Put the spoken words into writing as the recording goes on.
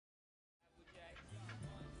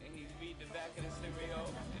back of the cereal,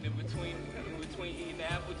 and in between eating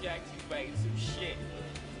the Apple Jacks, he's writing some shit.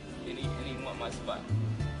 And he want my spot.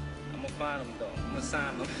 I'm gonna find him though. I'm gonna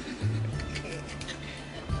sign him.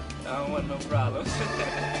 I don't want no problems.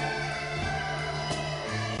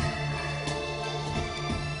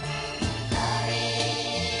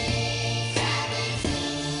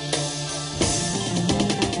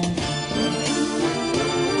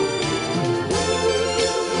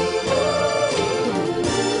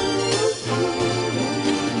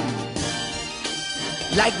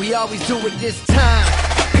 Like we always do it this time.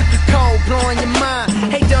 Cold, blowing your mind.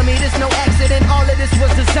 Hey dummy, this no accident, all of this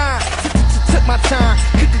was designed. Took my time,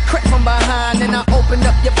 cook a crack from behind. Then I opened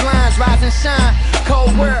up your blinds, rise and shine.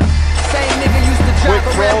 Cold world, same nigga used to drive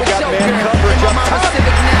around with your girl. In my mama's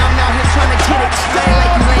Civic now, I'm out here trying to get it. I ain't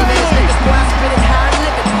like you lame ass niggas, boy, I spit it how I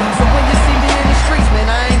live it. So when you see me in the streets, man,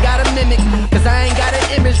 I ain't got a mimic. Cause I ain't got an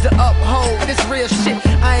image to uphold. This real shit,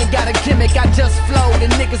 I ain't got a gimmick, I just flow. The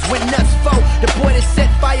niggas went nuts for the boy that set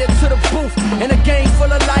fire to the booth. In a game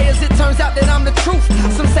full of liars, it turns out that I'm the truth.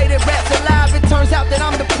 Some say that rap's alive, it turns out that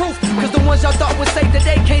I'm the proof. Cause the ones y'all thought would save the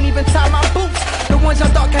day can't even tie my boots. The ones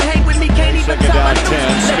y'all thought can hang with me can't even tie my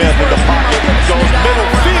noose. Smith in the pocket, goes middle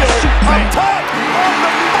field, up top,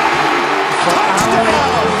 on the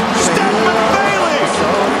touchdown, Stedman Bailey.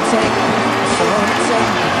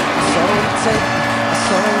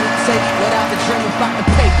 Without the dream about the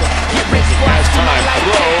paper, get rich As time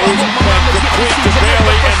throws, and complete to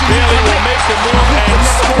Bailey, and Bailey will make the move and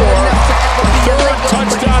score. Third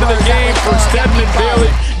touchdown of the game for Stedman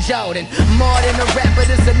Bailey. Jordan, more than a rapper,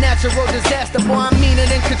 this a natural disaster. Boy, I'm meaner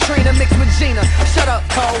than Katrina mixed with Gina. Shut up,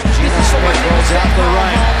 Cole. This is for my niggas out the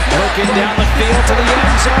right, looking down the field to the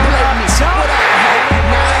end zone. What up, Ho?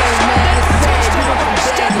 Nah, I ain't mad. It's sad. You went from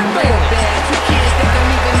bad to real bad. Two kids that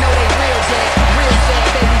don't even know they real dad. Real sad,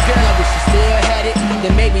 baby girl. I wish you still had it.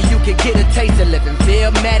 Then maybe you could get a taste of living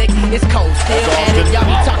Philmatic. It's cold, still at it. Y'all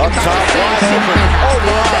be talking about the same shit.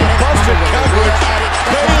 Buster coverage.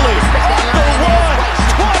 Bailey off the run.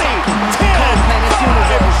 20, 10, 5,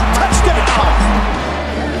 touchdown.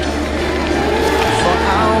 For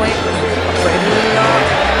our way, I pray to the Lord.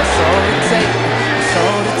 That's all it take. That's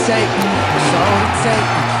all it take. That's all it take.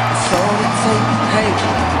 That's all it take. Hey,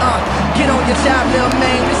 get on your job, little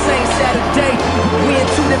man. This ain't Saturday. We in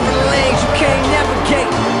two different lanes. You can't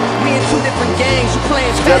navigate. We in two different games. You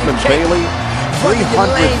playing Stedman Bailey,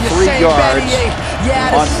 303 yards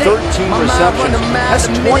on 13 receptions. That's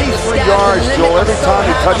 23 yards, Joel, every time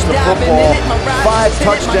he touched the football. 5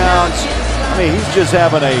 touchdowns. I mean, he's just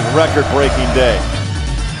having a record-breaking day.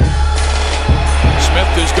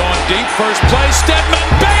 Smith is going deep, first play. Stedman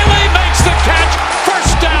Bailey makes the catch.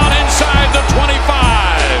 First down inside the 25.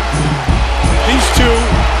 These two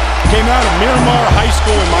came out of Miramar High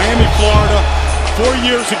School in Miami, Florida 4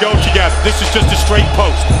 years ago together. This is just a straight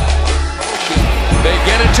post. They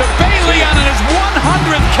get it to Bailey on his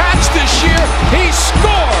 100th catch this year. He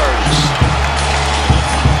scores.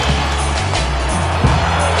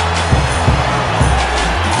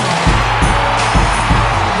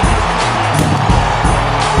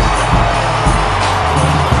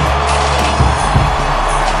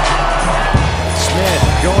 Smith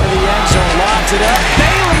going to the end zone, lobs it up.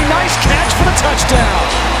 Bailey, nice catch for the touchdown.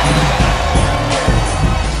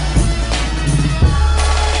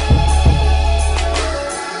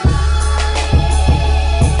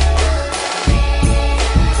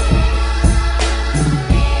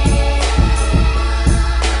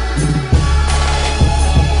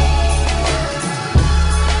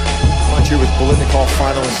 With Biletnikoff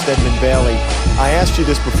finalist Stedman Bailey. I asked you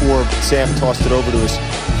this before Sam tossed it over to us.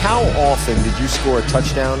 How often did you score a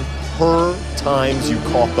touchdown per times you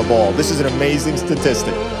caught the ball? This is an amazing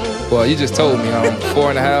statistic. Well, you just told me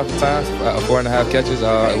 4.5 times, 4.5 catches.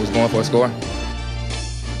 It was going for a score.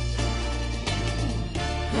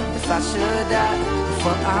 If I should die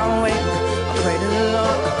for our way, I pray to the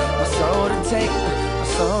Lord, my soul to take, my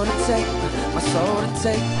soul to take, my soul to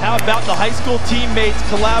take. How about the high school teammates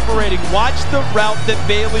collaborating? Watch the route that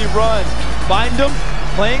Bailey runs. Find him,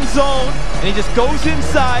 playing zone, and he just goes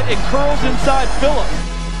inside and curls inside Phillips.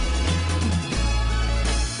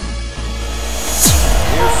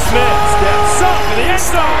 Here's Smith, steps up in the end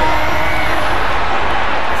zone.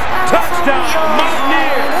 Touchdown,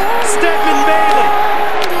 Mountaineers, Stedman Bailey.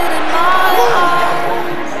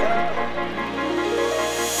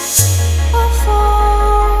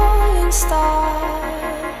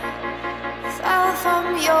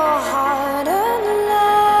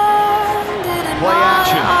 Play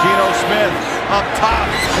action, Geno Smith up top,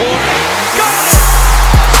 corner, Got it!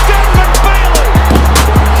 Stedman Bailey!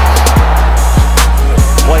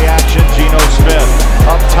 play action, Geno Smith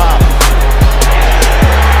up top,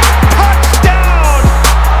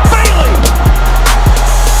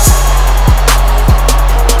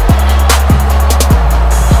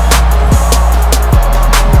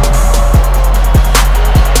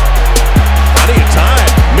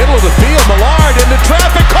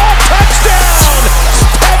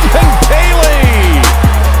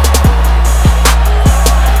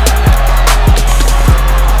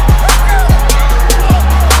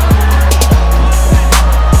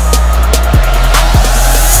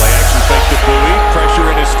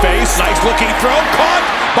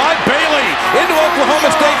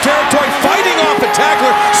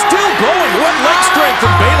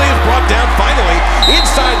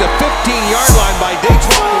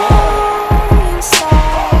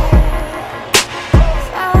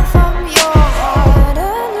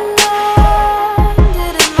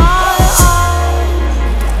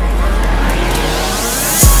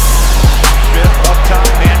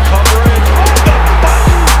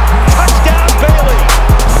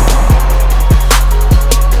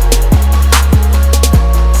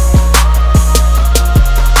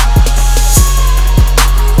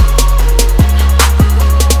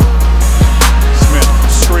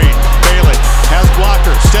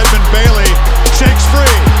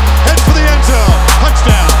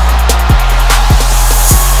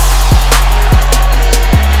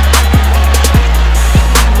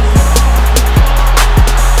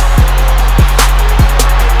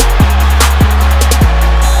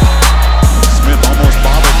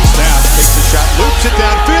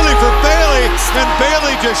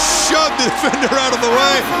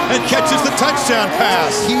 touchdown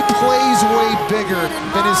pass. He plays way bigger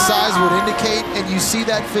than his size would indicate, and you see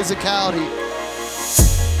that physicality.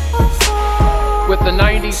 With the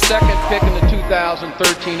 92nd pick in the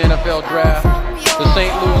 2013 NFL Draft, the St.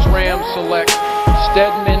 Louis Rams select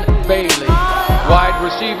Stedman Bailey, wide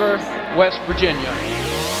receiver, West Virginia.